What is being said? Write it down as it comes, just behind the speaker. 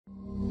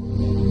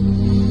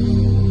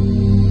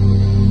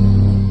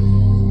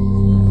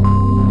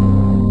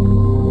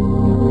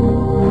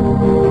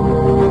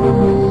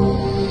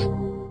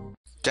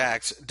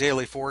DAX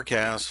daily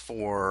forecast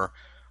for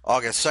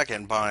August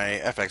 2nd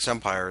by FX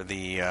Empire.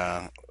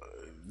 The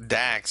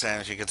DAX,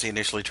 as you can see,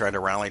 initially tried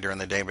to rally during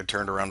the day but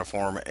turned around to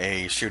form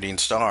a shooting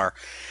star.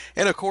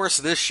 And of course,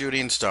 this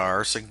shooting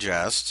star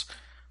suggests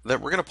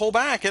that we're going to pull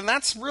back, and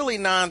that's really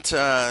not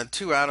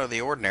too out of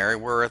the ordinary.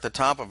 We're at the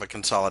top of a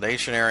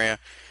consolidation area,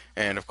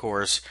 and of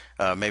course,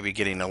 maybe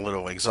getting a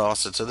little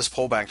exhausted. So this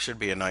pullback should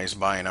be a nice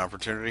buying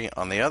opportunity.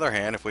 On the other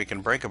hand, if we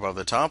can break above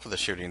the top of the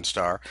shooting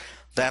star,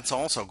 that's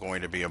also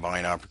going to be a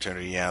buying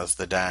opportunity, as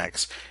the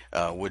DAX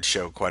would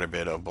show quite a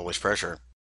bit of bullish pressure.